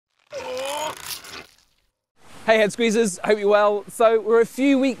Hey Head Squeezers, I hope you're well. So we're a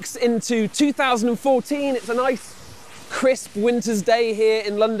few weeks into 2014. It's a nice crisp winter's day here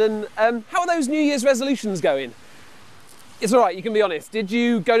in London. How are those New Year's resolutions going? It's all right, you can be honest. Did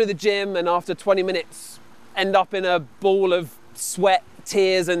you go to the gym and after 20 minutes end up in a ball of sweat,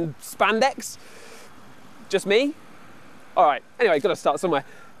 tears and spandex? Just me? All right, anyway, gotta start somewhere.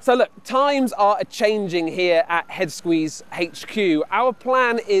 So look, times are a-changing here at Head Squeeze HQ. Our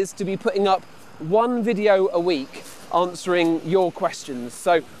plan is to be putting up one video a week answering your questions.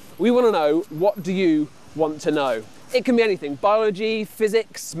 So we want to know, what do you want to know? It can be anything: biology,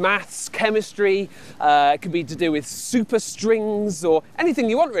 physics, maths, chemistry. It could be to do with superstrings or anything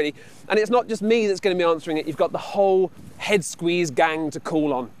you want really. And it's not just me that's going to be answering it. You've got the whole Head Squeeze gang to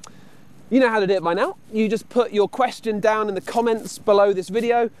call on. You know how to do it by now. You just put your question down in the comments below this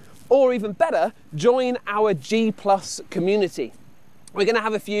video, or even better, join our G+ community. We're going to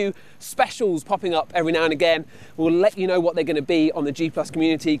have a few specials popping up every now and again. We'll let you know what they're going to be on the G+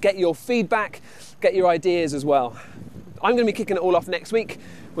 community, get your feedback, get your ideas as well. I'm going to be kicking it all off next week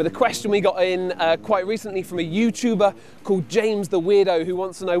with a question we got in quite recently from a YouTuber called James the Weirdo, who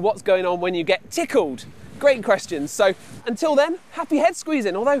wants to know what's going on when you get tickled. Great questions. So until then, happy head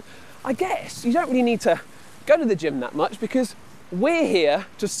squeezing. Although I guess you don't really need to go to the gym that much because we're here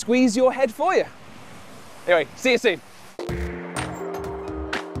to squeeze your head for you. Anyway, see you soon.